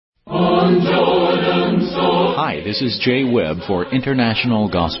Hi, this is Jay Webb for International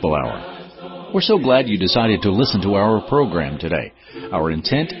Gospel Hour. We're so glad you decided to listen to our program today. Our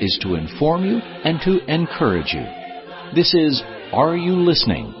intent is to inform you and to encourage you. This is Are You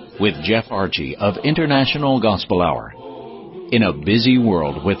Listening? With Jeff Archie of International Gospel Hour. In a busy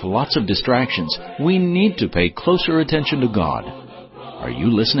world with lots of distractions, we need to pay closer attention to God. Are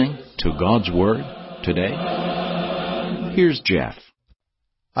you listening to God's Word today? Here's Jeff.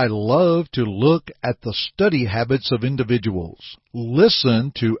 I love to look at the study habits of individuals.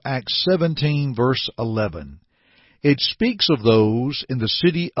 Listen to Acts 17, verse 11. It speaks of those in the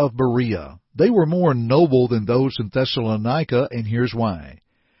city of Berea. They were more noble than those in Thessalonica, and here's why.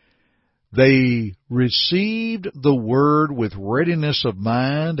 They received the word with readiness of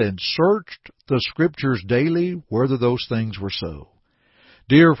mind and searched the Scriptures daily whether those things were so.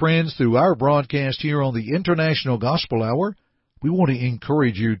 Dear friends, through our broadcast here on the International Gospel Hour, we want to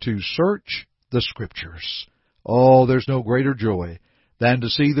encourage you to search the Scriptures. Oh, there's no greater joy than to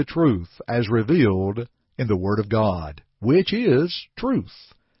see the truth as revealed in the Word of God, which is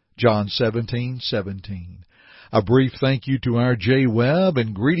truth. John 17:17. A brief thank you to our Jay Webb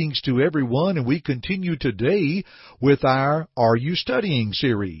and greetings to everyone, and we continue today with our Are You Studying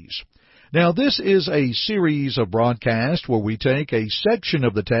series. Now, this is a series of broadcasts where we take a section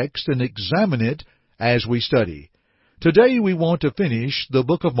of the text and examine it as we study. Today we want to finish the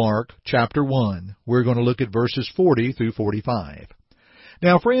book of Mark, chapter 1. We're going to look at verses 40 through 45.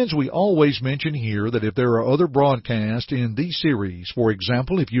 Now, friends, we always mention here that if there are other broadcasts in these series, for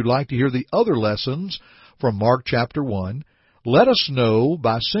example, if you'd like to hear the other lessons from Mark chapter 1, let us know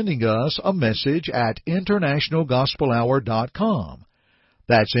by sending us a message at internationalgospelhour.com.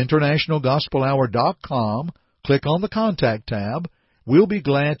 That's internationalgospelhour.com. Click on the Contact tab. We'll be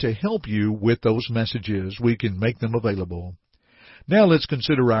glad to help you with those messages. We can make them available. Now let's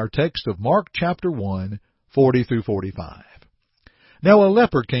consider our text of Mark chapter 1, 40 through 45. Now a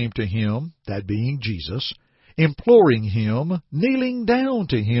leper came to him, that being Jesus, imploring him, kneeling down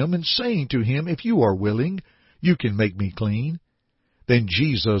to him, and saying to him, If you are willing, you can make me clean. Then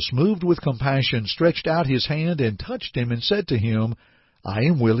Jesus, moved with compassion, stretched out his hand and touched him, and said to him, I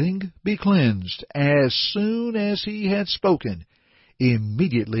am willing, be cleansed. As soon as he had spoken,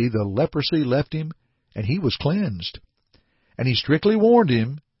 immediately the leprosy left him, and he was cleansed. And he strictly warned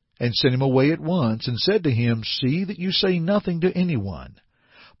him, and sent him away at once, and said to him, See that you say nothing to anyone,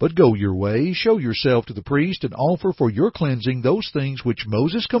 but go your way, show yourself to the priest, and offer for your cleansing those things which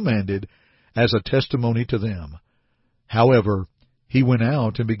Moses commanded as a testimony to them. However, he went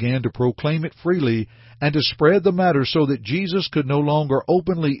out and began to proclaim it freely, and to spread the matter so that Jesus could no longer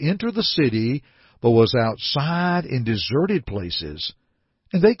openly enter the city, but was outside in deserted places.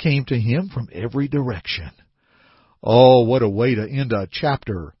 And they came to him from every direction. Oh, what a way to end a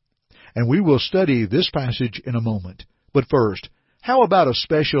chapter! And we will study this passage in a moment. But first, how about a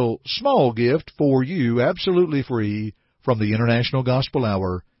special small gift for you, absolutely free, from the International Gospel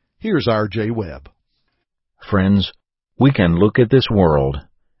Hour? Here's our Jay Webb. Friends, we can look at this world,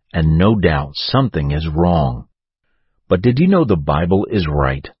 and no doubt something is wrong. But did you know the Bible is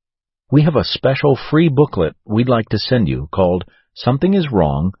right? We have a special free booklet we'd like to send you called Something is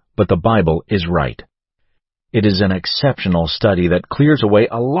Wrong, but the Bible is Right. It is an exceptional study that clears away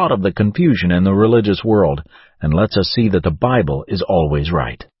a lot of the confusion in the religious world and lets us see that the Bible is always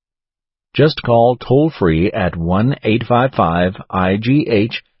right. Just call toll-free at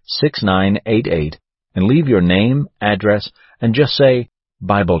 1-855-IGH-6988 and leave your name, address, and just say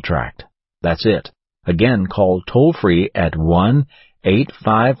Bible Tract. That's it. Again, call toll-free at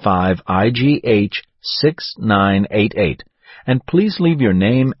 1-855-IGH-6988 and please leave your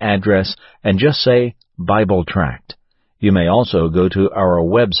name, address, and just say Bible Tract. You may also go to our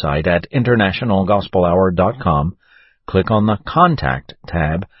website at internationalgospelhour.com, click on the Contact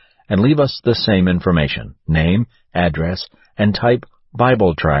tab, and leave us the same information, name, address, and type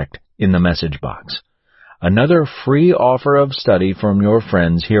Bible Tract in the message box. Another free offer of study from your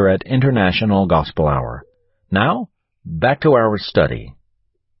friends here at International Gospel Hour. Now, back to our study.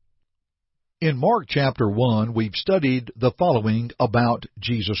 In Mark chapter 1, we've studied the following about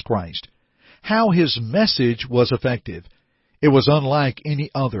Jesus Christ. How his message was effective. It was unlike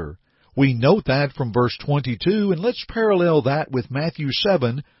any other. We note that from verse 22, and let's parallel that with Matthew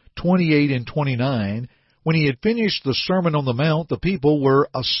 7, 28 and 29. When he had finished the Sermon on the Mount, the people were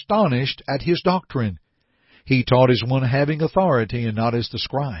astonished at his doctrine. He taught as one having authority and not as the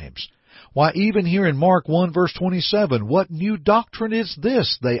scribes. Why, even here in Mark 1, verse 27, what new doctrine is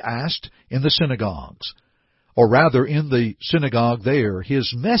this, they asked in the synagogues. Or rather, in the synagogue there,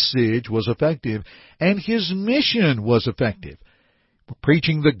 his message was effective, and his mission was effective.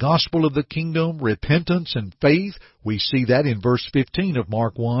 preaching the gospel of the kingdom, repentance and faith. We see that in verse 15 of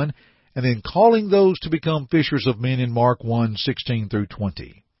Mark 1, and then calling those to become fishers of men in Mark 1:16 through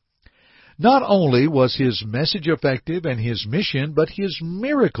 20. Not only was his message effective and his mission, but his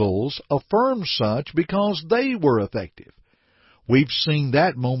miracles affirm such because they were effective. We've seen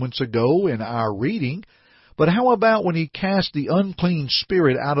that moments ago in our reading, but how about when he cast the unclean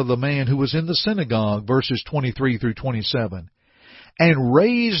spirit out of the man who was in the synagogue, verses 23 through 27, and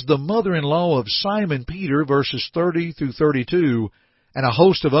raised the mother-in-law of Simon Peter, verses 30 through 32, and a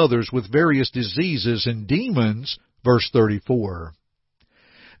host of others with various diseases and demons, verse 34.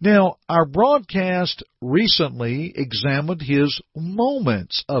 Now, our broadcast recently examined his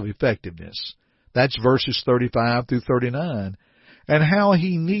moments of effectiveness. That's verses 35 through 39, and how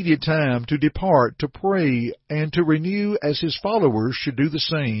he needed time to depart, to pray, and to renew as his followers should do the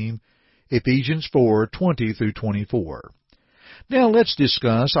same, Ephesians 4:20 through 24. Now let's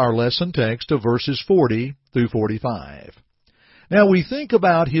discuss our lesson text of verses 40 through 45. Now we think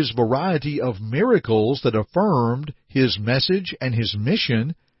about his variety of miracles that affirmed his message and his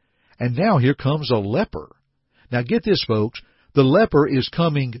mission, and now here comes a leper. Now get this, folks, the leper is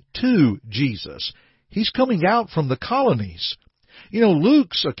coming to Jesus. He's coming out from the colonies.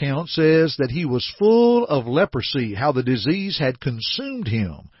 Luke's account says that he was full of leprosy, how the disease had consumed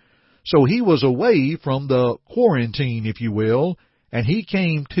him. So he was away from the quarantine, if you will, and he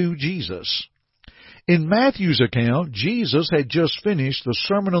came to Jesus. In Matthew's account, Jesus had just finished the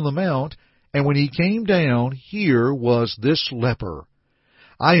Sermon on the Mount, and when he came down, here was this leper.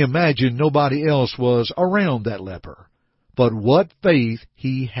 I imagine nobody else was around that leper. But what faith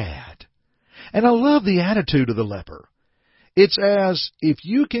he had. And I love the attitude of the leper. It's as if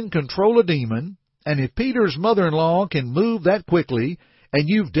you can control a demon, and if Peter's mother-in-law can move that quickly, and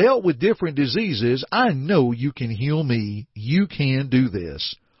you've dealt with different diseases, I know you can heal me. You can do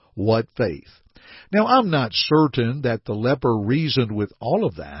this. What faith. Now, I'm not certain that the leper reasoned with all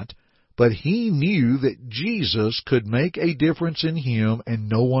of that, but he knew that Jesus could make a difference in him and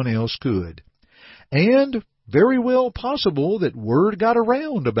no one else could. And very well possible that word got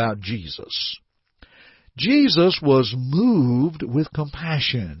around about Jesus. Jesus was moved with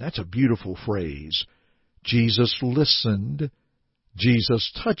compassion. That's a beautiful phrase. Jesus listened.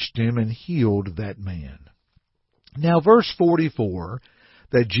 Jesus touched him and healed that man. Now, verse 44,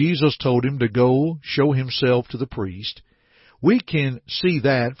 that Jesus told him to go show himself to the priest, we can see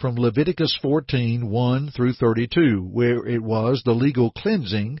that from Leviticus 14:1 through 32, where it was the legal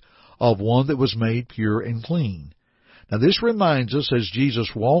cleansing of one that was made pure and clean. Now this reminds us as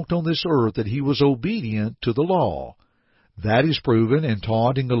Jesus walked on this earth that he was obedient to the law. That is proven and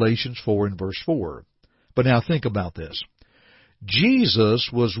taught in Galatians 4 and verse 4. But now think about this. Jesus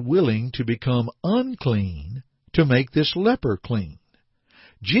was willing to become unclean to make this leper clean.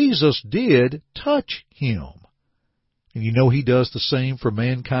 Jesus did touch him. And he does the same for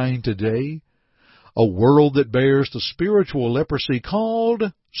mankind today. A world that bears the spiritual leprosy called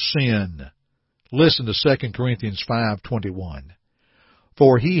sin. Listen to 2 Corinthians 5:21.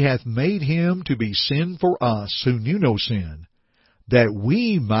 For he hath made him to be sin for us who knew no sin, that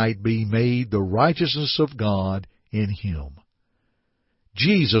we might be made the righteousness of God in him.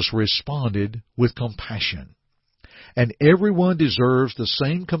 Jesus responded with compassion. And everyone deserves the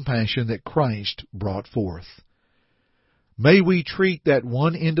same compassion that Christ brought forth. May we treat that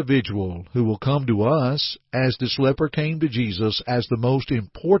one individual who will come to us, as this leper came to Jesus, as the most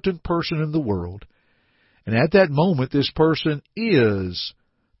important person in the world. And at that moment, this person is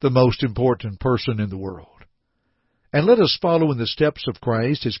the most important person in the world. And let us follow in the steps of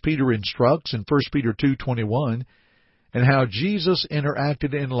Christ as Peter instructs in 1 Peter 2:21, and how Jesus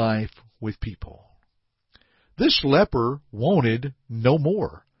interacted in life with people. This leper wanted no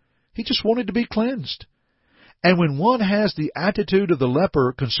more. He just wanted to be cleansed. And when one has the attitude of the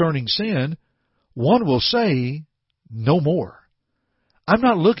leper concerning sin, one will say, no more. I'm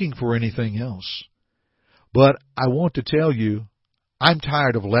not looking for anything else. But I want to tell you, I'm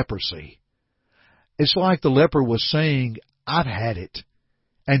tired of leprosy. It's like the leper was saying, I've had it.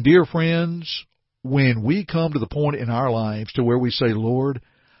 And dear friends, when we come to the point in our lives to where we say, Lord,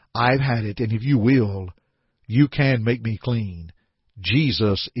 I've had it, and if you will, you can make me clean,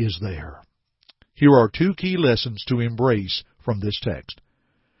 Jesus is there. Here are two key lessons to embrace from this text.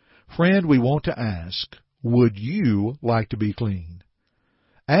 Friend, we want to ask, would you like to be clean?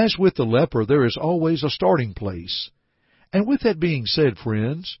 As with the leper, there is always a starting place. And with that being said,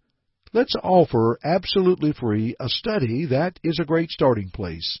 friends, let's offer absolutely free a study that is a great starting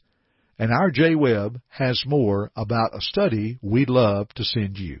place. And our J. Webb has more about a study we'd love to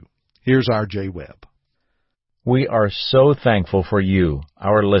send you. Here's our J. Webb. We are so thankful for you,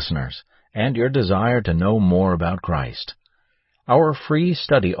 our listeners, and your desire to know more about Christ. Our free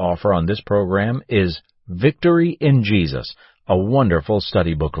study offer on this program is Victory in Jesus, a wonderful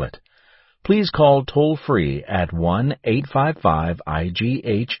study booklet. Please call toll-free at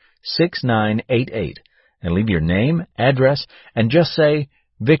 1-855-IGH-6988 and leave your name, address, and just say,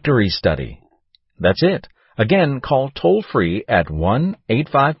 Victory Study. That's it. Again, call toll-free at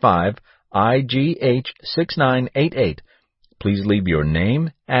 1-855-IGH-6988. Please leave your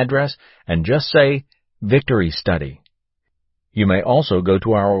name, address, and just say, Victory Study. You may also go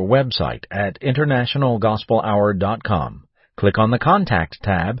to our website at internationalgospelhour.com. Click on the Contact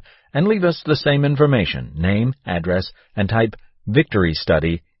tab and leave us the same information, name, address, and type Victory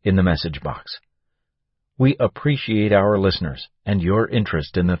Study in the message box. We appreciate our listeners and your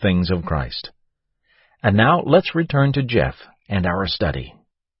interest in the things of Christ. And now let's return to Jeff and our study.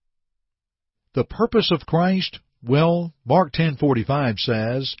 The purpose of Christ? Well, Mark 10:45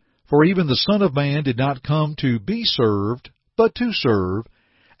 says, "For even the Son of Man did not come to be served, but to serve,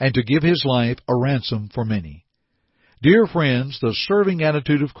 and to give his life a ransom for many." Dear friends, the serving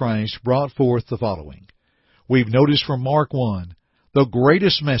attitude of Christ brought forth the following. We've noticed from Mark 1, the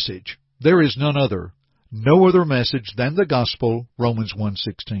greatest message, there is none other, no other message than the gospel, Romans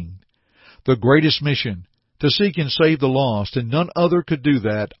 1:16. The greatest mission, to seek and save the lost, and none other could do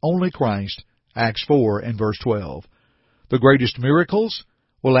that, only Christ, Acts 4 and verse 12. The greatest miracles?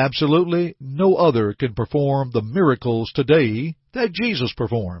 Well, absolutely no other can perform the miracles today that Jesus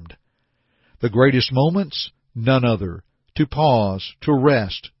performed. The greatest moments? None other. To pause, to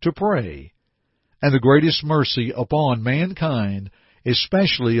rest, to pray. And the greatest mercy upon mankind,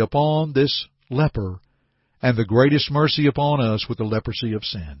 especially upon this leper, and the greatest mercy upon us with the leprosy of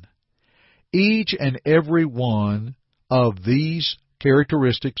sin. Each and every one of these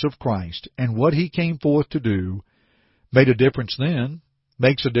characteristics of Christ and what He came forth to do made a difference then,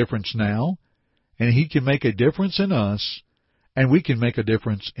 makes a difference now, and He can make a difference in us, and we can make a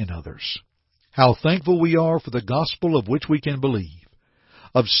difference in others. How thankful we are for the gospel of which we can believe,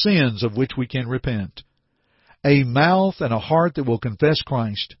 of sins of which we can repent, a mouth and a heart that will confess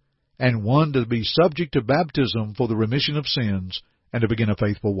Christ, and one to be subject to baptism for the remission of sins and to begin a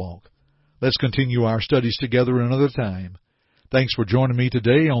faithful walk. Let's continue our studies together another time. Thanks for joining me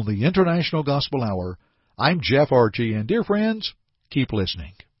today on the International Gospel Hour. I'm Jeff Archie, and dear friends, keep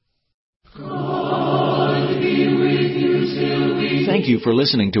listening. Thank you for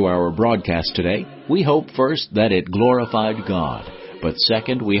listening to our broadcast today. We hope first that it glorified God, but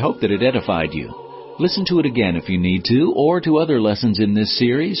second, we hope that it edified you. Listen to it again if you need to, or to other lessons in this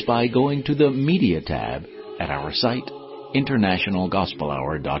series by going to the Media tab at our site,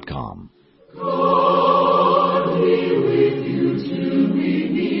 internationalgospelhour.com.